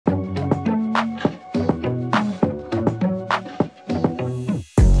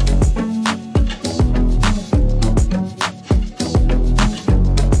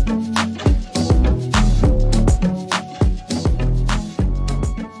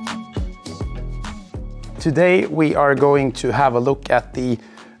Today we are going to have a look at the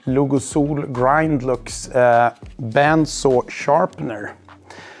LOGOSOL Grindlux bandsaw sharpener.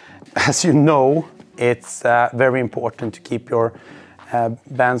 As you know, it's very important to keep your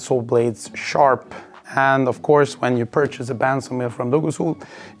bandsaw blades sharp. And of course, when you purchase a bandsaw mill from LOGOSOL,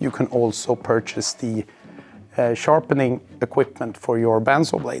 you can also purchase the sharpening equipment for your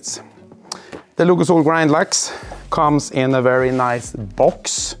bandsaw blades. The LOGOSOL Grindlux comes in a very nice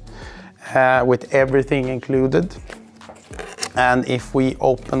box with everything included. And if we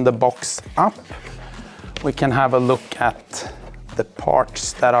open the box up, we can have a look at the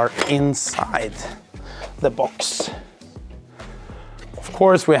parts that are inside the box. Of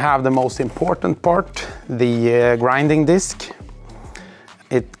course, we have the most important part, the grinding disc.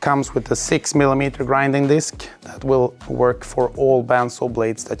 It comes with a 6mm grinding disc that will work for all bandsaw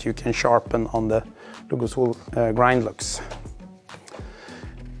blades that you can sharpen on the LOGOSOL Grindlux.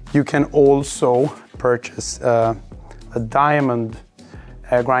 You can also purchase a diamond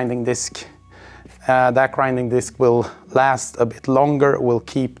grinding disc. That grinding disc will last a bit longer, will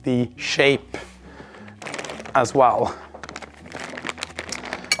keep the shape as well,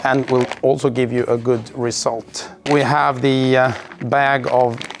 and will also give you a good result. We have the bag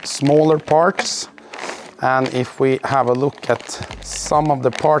of smaller parts, and if we have a look at some of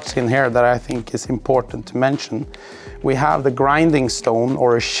the parts in here that I think is important to mention, we have the grinding stone,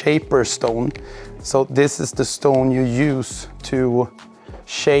 or a shaper stone. So this is the stone you use to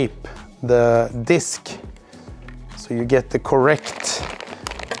shape the disc, so you get the correct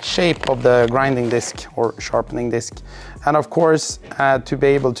shape of the grinding disc or sharpening disc. And of course, to be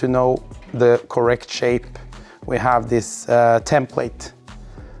able to know the correct shape, we have this template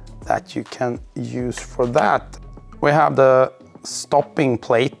that you can use for that. We have the stopping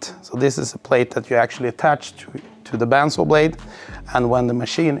plate. So this is a plate that you actually attach to the bandsaw blade, and when the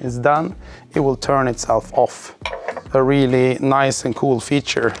machine is done, it will turn itself off. A really nice and cool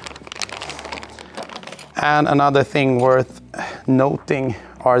feature. And another thing worth noting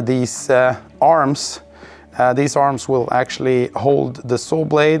are these arms. These arms will actually hold the saw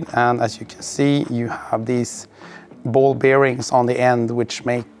blade, and as you can see, you have these ball bearings on the end which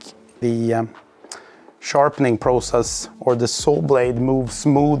make the sharpening process or the saw blade move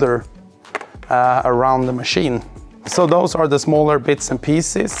smoother around the machine. So those are the smaller bits and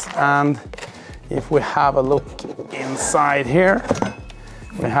pieces, and if we have a look inside here,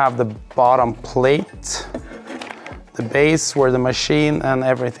 we have the bottom plate, the base where the machine and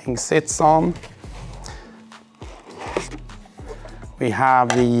everything sits on. We have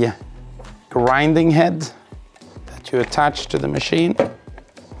the grinding head that you attach to the machine,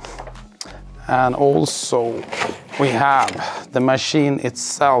 and also we have the machine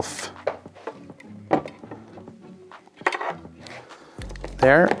itself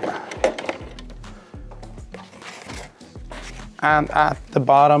there. And at the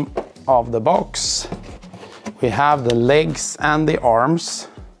bottom of the box, we have the legs and the arms.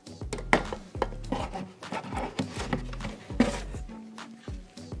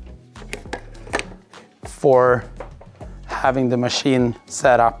 For having the machine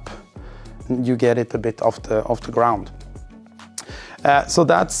set up, you get it a bit off the ground. So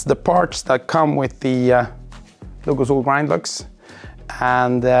that's the parts that come with the LOGOSOL Grindlux.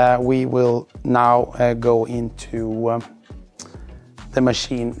 And we will now go into the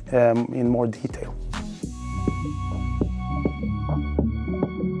machine in more detail.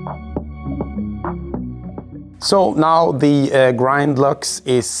 So now the Grindlux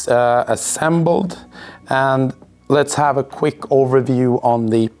is assembled, and let's have a quick overview on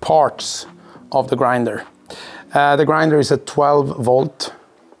the parts of the grinder. The grinder is a 12-volt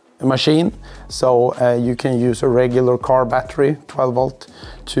machine, so you can use a regular car battery, 12 volt,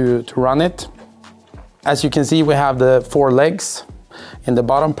 to run it. As you can see, we have the 4 legs in the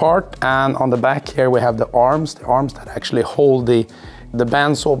bottom part, and on the back here we have the arms that actually hold the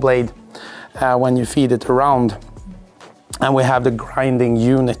bandsaw blade when you feed it around. And we have the grinding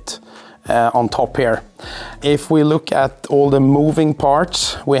unit on top here. If we look at all the moving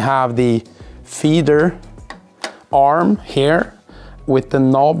parts, we have the feeder arm here. With the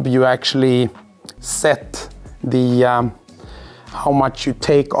knob, you actually set the how much you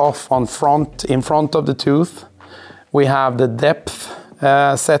take off in front of the tooth. We have the depth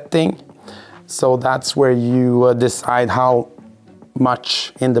setting, so that's where you decide how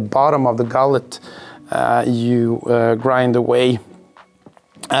much in the bottom of the gullet you grind away.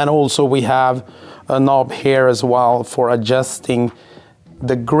 And also we have a knob here as well for adjusting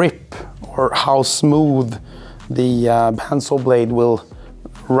the grip, or how smooth the bandsaw blade will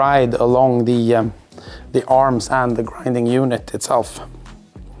ride along the arms and the grinding unit itself.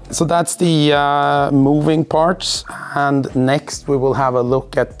 So that's the moving parts, and next we will have a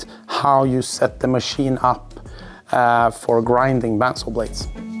look at how you set the machine up for grinding bandsaw blades.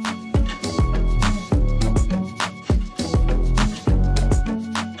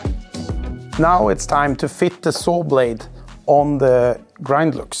 Now it's time to fit the saw blade on the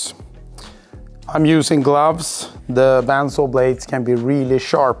Grindlux. I'm using gloves. The bandsaw blades can be really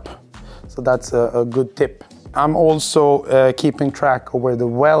sharp, so that's a good tip. I'm also keeping track of where the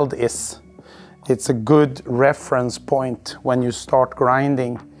weld is. It's a good reference point when you start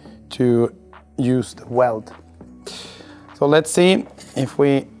grinding to use the weld. So let's see if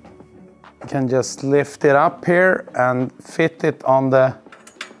we can just lift it up here and fit it on the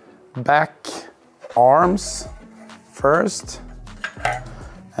back arms first,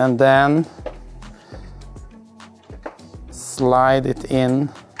 and then slide it in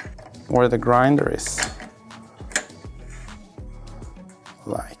where the grinder is,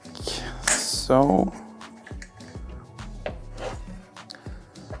 like so.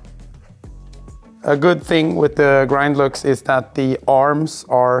 A good thing with the Grindlux is that the arms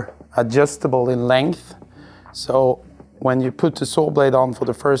are adjustable in length. So when you put the saw blade on for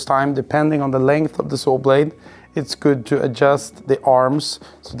the first time, depending on the length of the saw blade, it's good to adjust the arms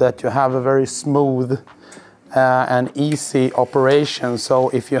so that you have a very smooth and easy operation. So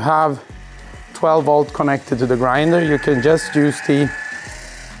if you have 12 volt connected to the grinder, you can just use the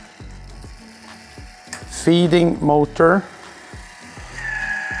feeding motor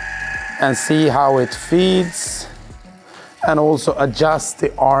and see how it feeds, and also adjust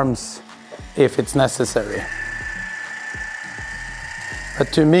the arms if it's necessary.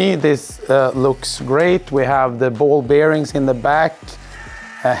 But to me this looks great. We have the ball bearings in the back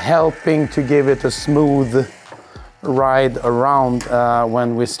helping to give it a smooth ride around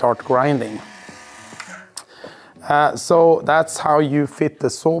when we start grinding. So that's how you fit the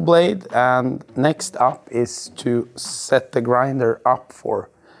saw blade, and next up is to set the grinder up for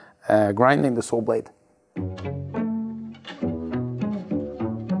grinding the saw blade.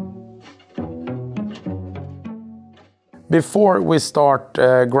 Before we start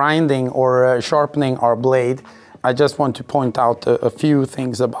grinding or sharpening our blade, I just want to point out a few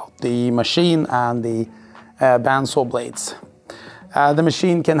things about the machine and the bandsaw blades. The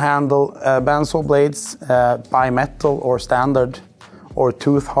machine can handle bandsaw blades, bimetal or standard or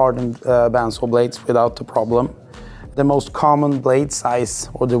tooth hardened bandsaw blades without a problem. The most common blade size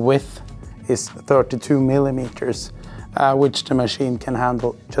or the width is 32 millimeters, which the machine can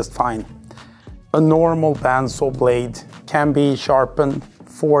handle just fine. A normal bandsaw blade can be sharpened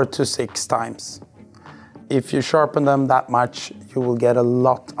 4 to 6 times. If you sharpen them that much, you will get a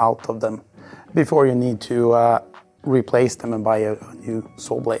lot out of them before you need to replace them and buy a new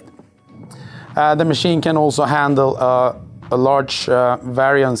saw blade. The machine can also handle a large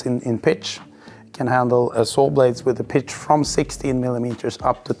variance in pitch. It can handle saw blades with a pitch from 16 millimeters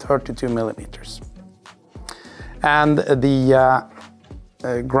up to 32 millimeters. And the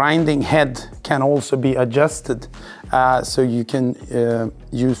grinding head can also be adjusted so you can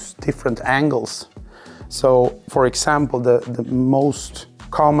use different angles. So for example, the most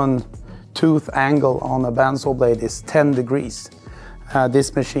common tooth angle on a bandsaw blade is 10 degrees.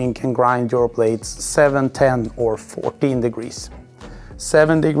 This machine can grind your blades 7, 10 or 14 degrees.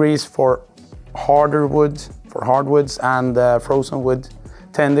 7 degrees for harder wood, for hardwoods and frozen wood.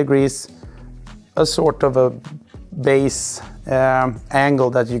 10 degrees, a sort of a base angle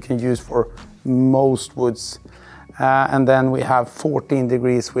that you can use for most woods. And then we have 14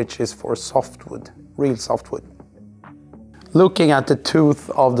 degrees, which is for softwood, real softwood. Looking at the tooth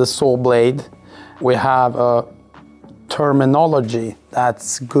of the saw blade, we have a terminology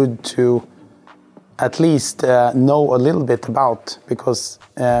that's good to at least know a little bit about, because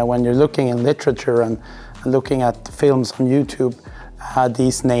when you're looking in literature and looking at films on YouTube,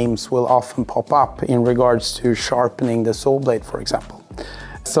 these names will often pop up in regards to sharpening the saw blade, for example.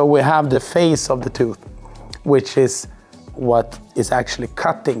 So we have the face of the tooth, which is what is actually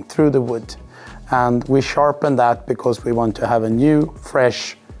cutting through the wood. And we sharpen that because we want to have a new,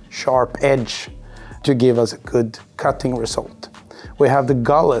 fresh, sharp edge to give us a good cutting result. We have the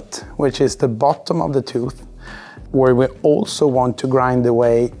gullet, which is the bottom of the tooth, where we also want to grind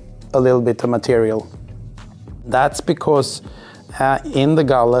away a little bit of material. That's because in the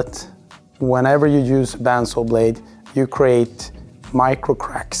gullet, whenever you use a bandsaw blade, you create micro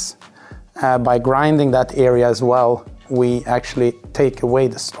cracks. By grinding that area as well, we actually take away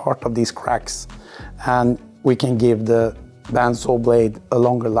the start of these cracks, and we can give the bandsaw blade a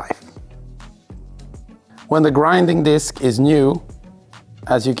longer life. When the grinding disc is new,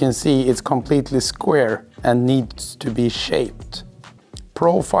 as you can see, it's completely square and needs to be shaped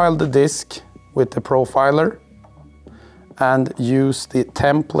profile the disc with the profiler and use the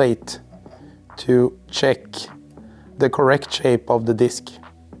template to check the correct shape of the disc.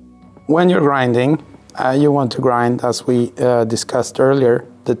 When you're grinding, you want to grind, as we discussed earlier,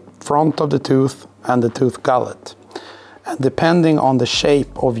 the front of the tooth and the tooth gullet. And depending on the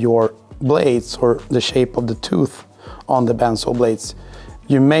shape of your blades or the shape of the tooth on the bandsaw blades,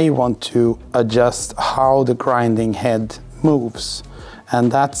 you may want to adjust how the grinding head moves. And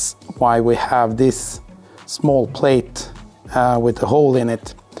that's why we have this small plate with a hole in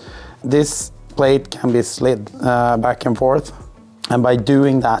it. This plate can be slid back and forth, and by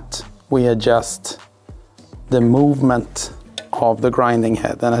doing that we adjust the movement of the grinding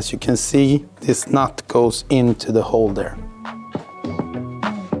head. And as you can see, this nut goes into the hole there.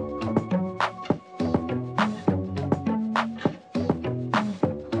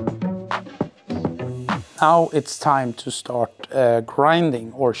 Now it's time to start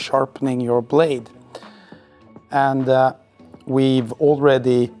grinding or sharpening your blade. And we've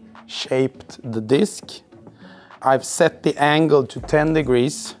already shaped the disc. I've set the angle to 10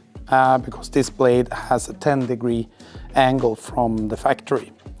 degrees because this blade has a 10-degree angle from the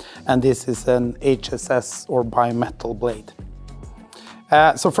factory. And this is an HSS or bimetal blade.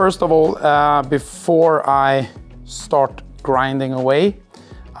 So first of all, before I start grinding away,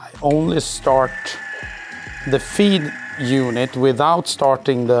 I only start the feed unit without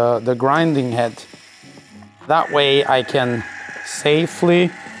starting the grinding head. That way I can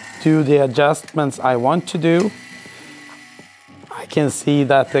safely do the adjustments I want to do. I can see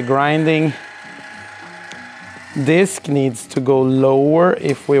that the grinding disc needs to go lower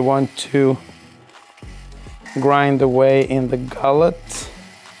if we want to grind away in the gullet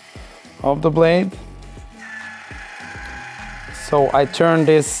of the blade. So I turn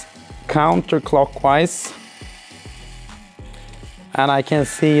this counterclockwise, and I can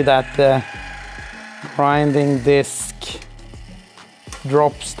see that the grinding disc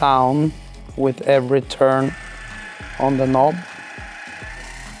drops down with every turn on the knob.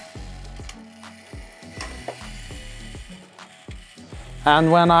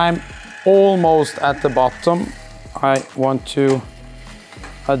 And when I'm almost at the bottom, I want to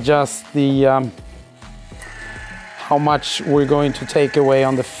adjust the how much we're going to take away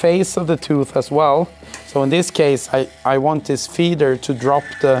on the face of the tooth as well. So in this case, I want this feeder to drop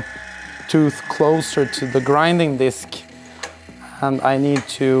the tooth closer to the grinding disc, and I need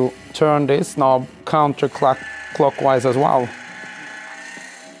to turn this knob counterclockwise as well.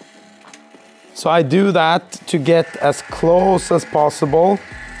 So I do that to get as close as possible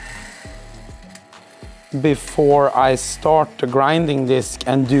before I start the grinding disc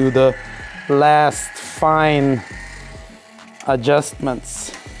and do the last fine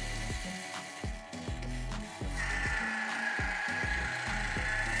adjustments.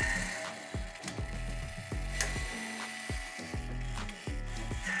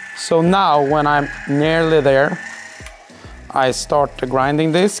 So now when I'm nearly there, I start the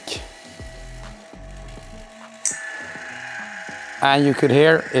grinding disc. And you could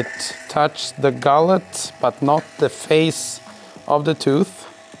hear it touch the gullet, but not the face of the tooth.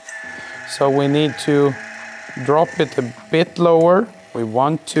 So we need to drop it a bit lower. We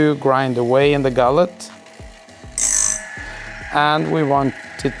want to grind away in the gullet. And we want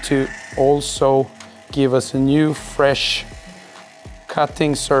it to also give us a new fresh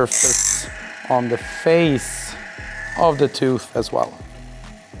cutting surface on the face of the tooth as well.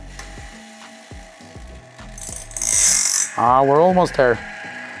 We're almost there.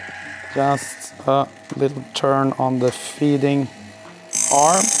 Just a little turn on the feeding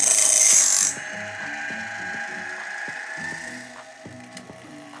arm.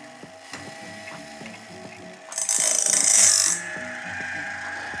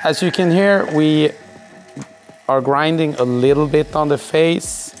 As you can hear, we are grinding a little bit on the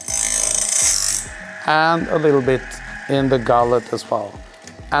face and a little bit in the gullet as well.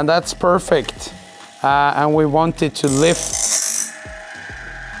 And that's perfect. And we want it to lift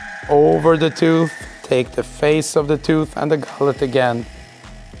over the tooth, take the face of the tooth and the gullet again.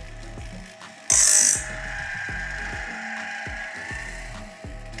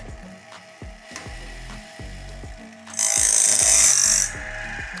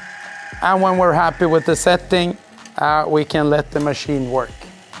 And when we're happy with the setting, we can let the machine work.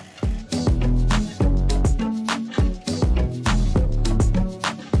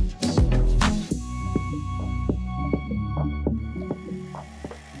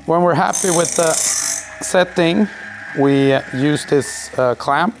 When we're happy with the setting, we use this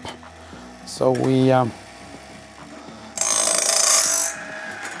clamp. So we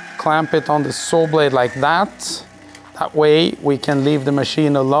clamp it on the saw blade like that. That way we can leave the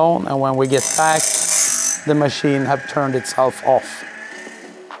machine alone, and when we get back, the machine have turned itself off.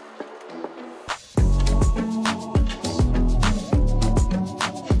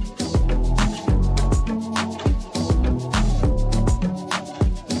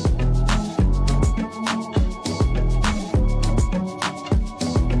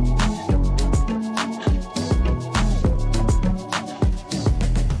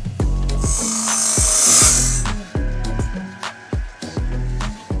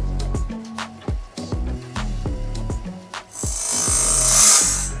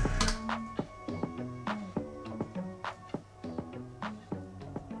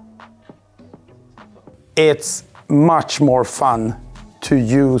 It's much more fun to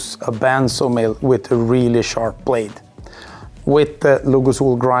use a bandsaw mill with a really sharp blade. With the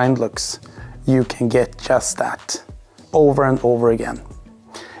LOGOSOL Grindlux, you can get just that over and over again.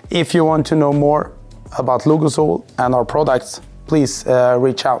 If you want to know more about LOGOSOL and our products, please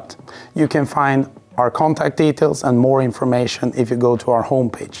reach out. You can find our contact details and more information if you go to our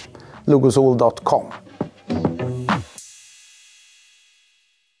homepage, logosol.com.